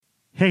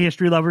Hey,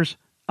 history lovers.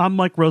 I'm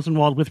Mike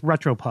Rosenwald with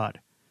Retropod,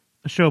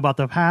 a show about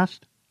the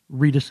past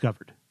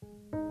rediscovered.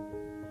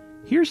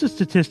 Here's a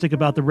statistic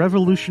about the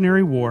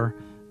Revolutionary War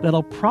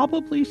that'll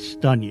probably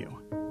stun you.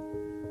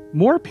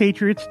 More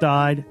patriots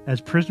died as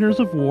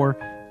prisoners of war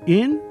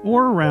in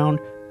or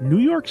around New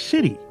York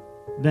City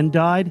than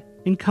died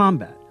in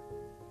combat.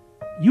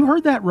 You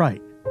heard that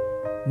right.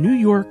 New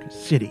York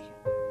City.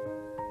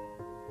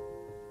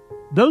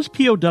 Those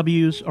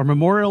POWs are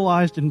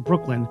memorialized in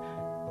Brooklyn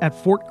at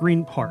Fort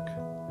Greene Park.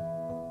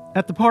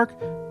 At the park,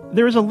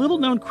 there is a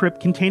little-known crypt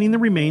containing the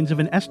remains of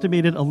an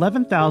estimated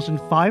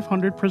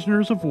 11,500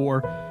 prisoners of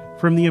war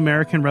from the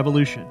American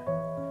Revolution.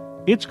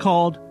 It's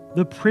called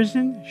the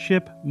Prison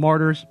Ship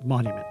Martyrs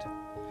Monument.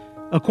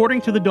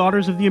 According to the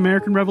Daughters of the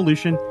American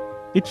Revolution,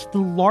 it's the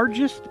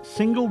largest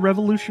single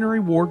Revolutionary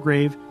War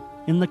grave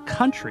in the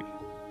country.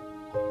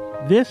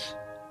 This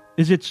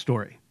is its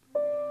story.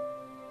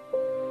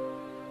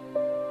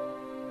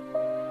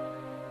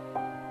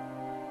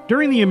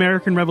 During the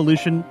American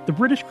Revolution, the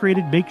British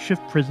created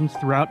makeshift prisons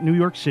throughout New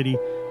York City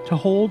to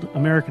hold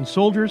American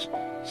soldiers,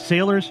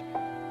 sailors,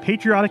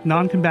 patriotic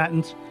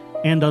non-combatants,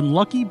 and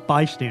unlucky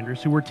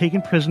bystanders who were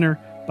taken prisoner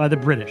by the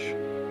British.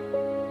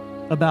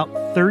 About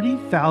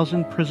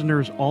 30,000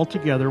 prisoners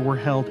altogether were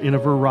held in a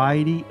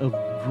variety of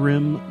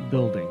grim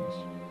buildings.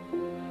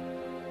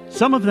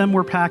 Some of them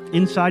were packed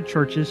inside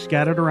churches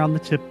scattered around the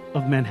tip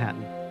of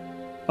Manhattan.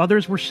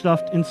 Others were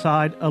stuffed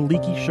inside a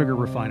leaky sugar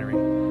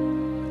refinery.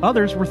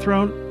 Others were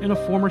thrown in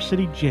a former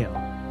city jail.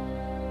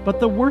 But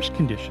the worst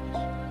conditions,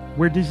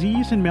 where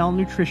disease and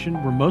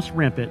malnutrition were most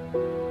rampant,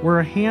 were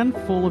a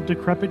handful of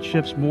decrepit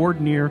ships moored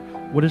near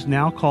what is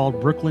now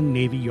called Brooklyn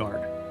Navy Yard.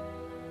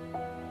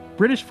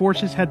 British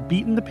forces had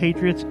beaten the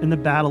Patriots in the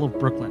Battle of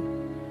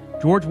Brooklyn.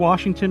 George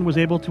Washington was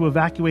able to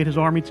evacuate his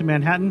army to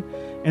Manhattan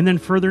and then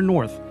further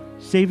north,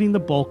 saving the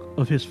bulk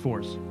of his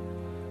force.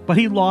 But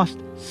he lost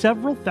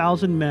several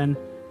thousand men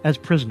as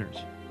prisoners,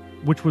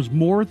 which was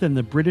more than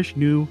the British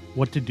knew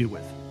what to do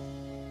with.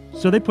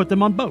 So they put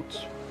them on boats.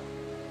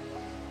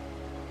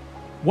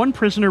 One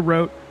prisoner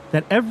wrote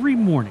that every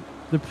morning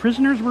the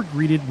prisoners were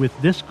greeted with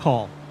this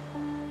call: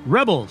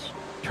 "Rebels,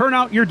 turn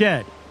out your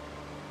dead."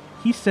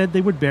 He said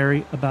they would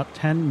bury about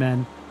 10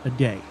 men a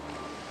day.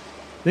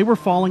 They were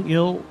falling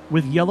ill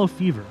with yellow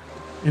fever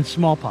and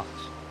smallpox.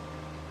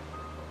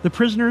 The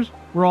prisoners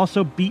were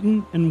also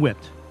beaten and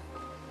whipped.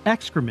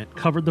 Excrement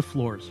covered the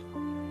floors.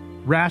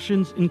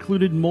 Rations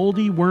included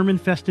moldy,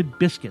 worm-infested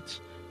biscuits,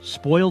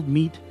 spoiled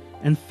meat,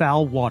 and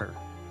foul water.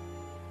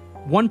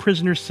 One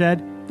prisoner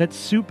said that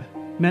soup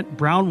meant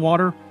brown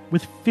water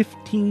with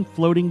 15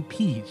 floating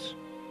peas.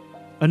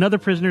 Another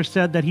prisoner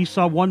said that he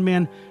saw one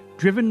man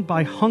driven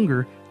by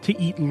hunger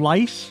to eat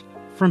lice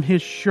from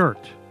his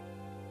shirt.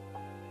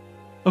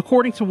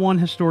 According to one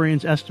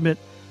historian's estimate,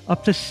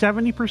 up to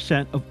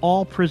 70% of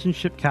all prison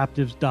ship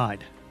captives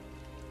died.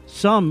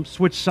 Some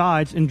switched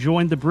sides and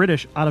joined the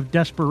British out of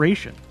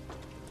desperation.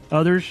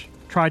 Others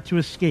tried to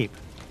escape.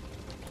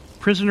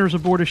 Prisoners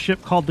aboard a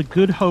ship called the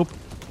Good Hope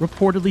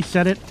reportedly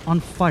set it on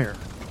fire.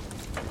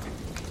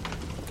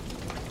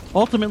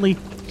 Ultimately,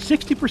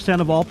 60%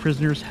 of all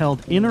prisoners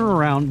held in or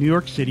around New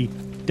York City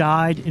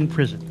died in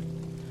prison.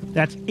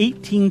 That's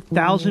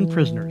 18,000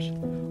 prisoners,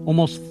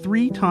 almost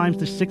 3 times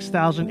the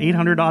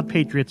 6,800-odd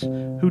patriots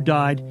who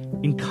died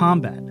in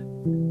combat.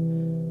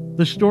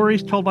 The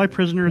stories told by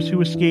prisoners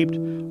who escaped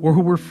or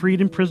who were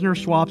freed in prisoner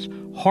swaps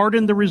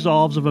hardened the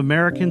resolves of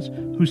Americans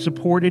who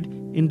supported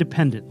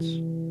independence.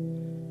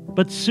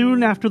 But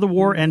soon after the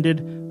war ended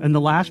and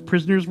the last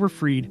prisoners were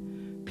freed,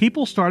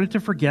 people started to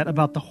forget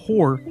about the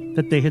horror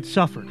that they had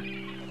suffered.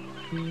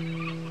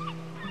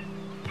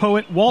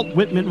 Poet Walt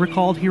Whitman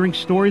recalled hearing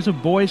stories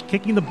of boys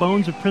kicking the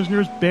bones of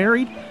prisoners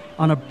buried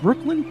on a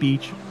Brooklyn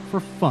beach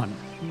for fun,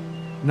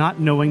 not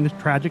knowing the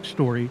tragic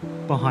story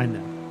behind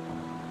them.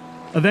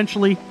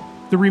 Eventually,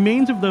 the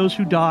remains of those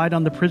who died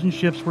on the prison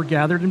ships were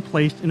gathered and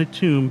placed in a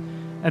tomb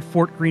at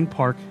Fort Greene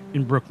Park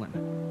in Brooklyn.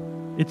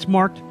 It's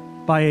marked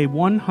by a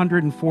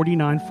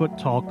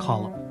 149-foot-tall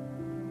column.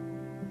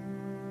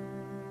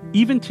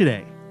 Even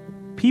today,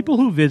 people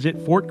who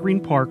visit Fort Greene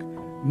Park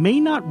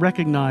may not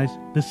recognize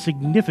the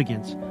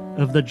significance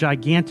of the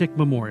gigantic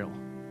memorial.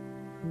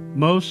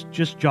 Most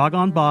just jog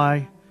on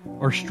by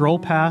or stroll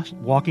past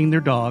walking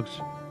their dogs,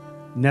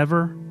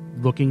 never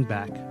looking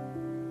back.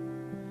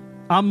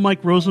 I'm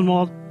Mike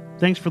Rosenwald.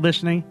 Thanks for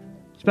listening.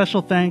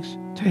 Special thanks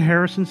to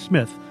Harrison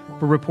Smith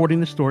for reporting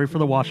the story for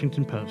the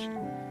Washington Post.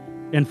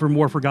 And for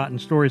more forgotten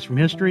stories from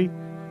history,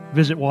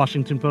 visit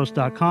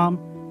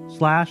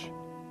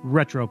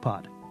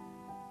WashingtonPost.com/retropod.